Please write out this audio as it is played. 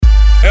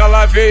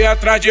Ela veio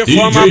atrás de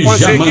fama,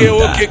 conseguiu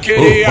o que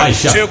queria.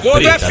 Chegou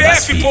do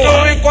FF,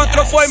 pô,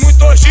 encontrou, foi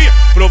muito orgia.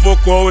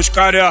 Provocou os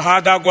caras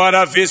errados,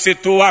 agora vê se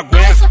tu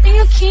aguenta. Eu só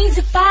tenho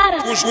 15, para.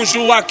 Um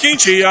Joaquim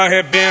te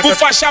arrebenta, o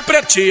faixa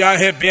preta te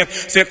arrebenta.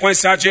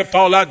 Sequência de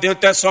pau lá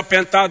dentro é só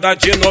pentada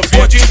de novo.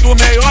 Do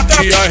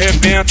meiota te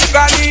arrebenta,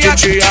 galinha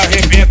te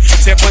arrebenta.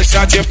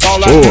 Sequência de pau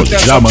lá dentro é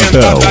só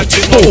pentada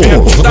de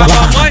novo. Da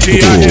mamãe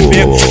te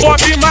arrebenta,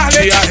 Bob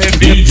Marley te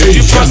arrebenta.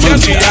 De processo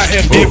te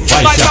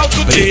arrebenta, mais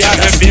alto te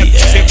arrebenta.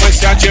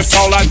 Sequência de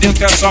pau lá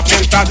dentro é só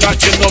pentada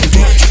de novo.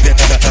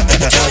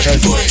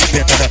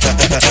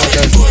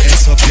 É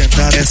só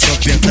pentada, é só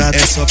pentada, é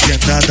só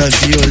pentada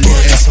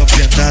violenta. É só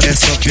pentada, é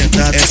só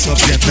pentada, é só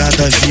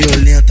pentada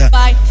violenta.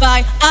 Vai,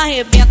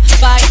 arrebenta,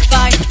 vai,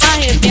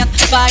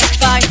 arrebenta, vai,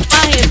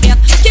 arrebenta.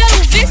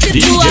 Quero ver se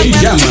tu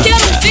aguenta,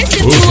 quero ver se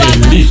tu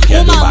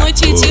aguenta. Uma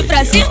noite de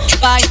prazer,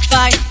 vai,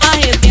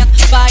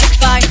 arrebenta, vai,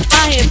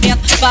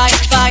 arrebenta, vai,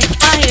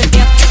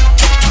 arrebenta.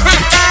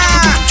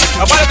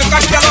 A bola do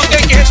Castelão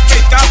tem que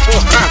respeitar,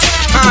 porra.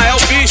 É o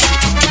bicho.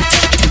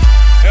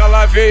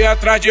 Ela veio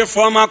atrás de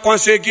fama,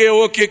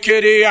 conseguiu o que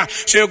queria.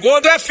 Chegou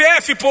do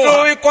FF,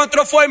 pô,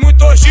 encontrou, foi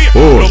muito orgia.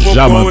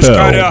 Provocou os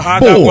caras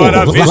errados,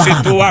 agora vê se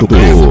tu aguenta.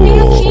 Eu só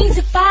tenho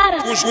 15,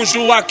 para. Um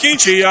Joaquim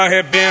te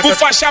arrebenta, o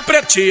faixa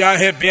preta te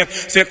arrebenta.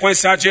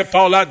 Sequência de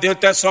pau lá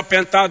dentro é só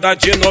pentada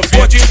de novo.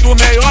 Do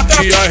meiota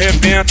te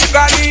arrebenta,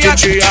 galinha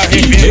te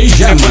arrebenta.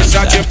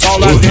 Sequência de pau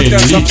lá dentro é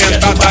só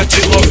pentada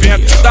de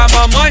 90. Da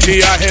mamãe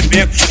te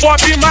arrebenta,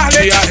 Bob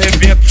Marley te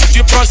arrebenta.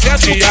 De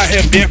processo te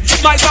arrebenta,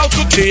 mais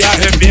alto te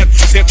arrebenta.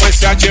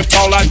 Sequência de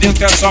pau lá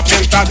dentro é só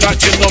pentada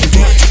de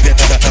novo. É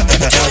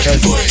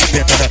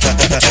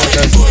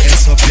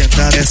só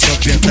pentada, é só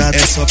pentada, é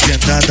só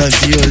pentada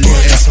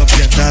violenta. É só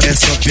pentada, é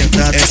só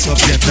pentada, é só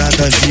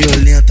pentada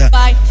violenta.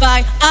 Vai,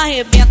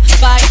 arrebenta,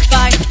 vai,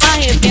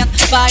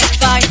 arrebenta, vai,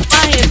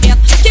 arrebenta.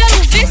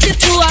 Quero ver se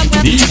tu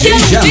aguenta, quero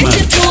ver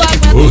se tu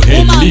aguenta.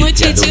 Uma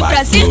noite de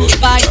prazer,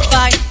 vai,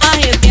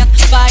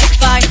 arrebenta, vai,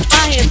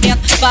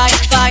 arrebenta, vai,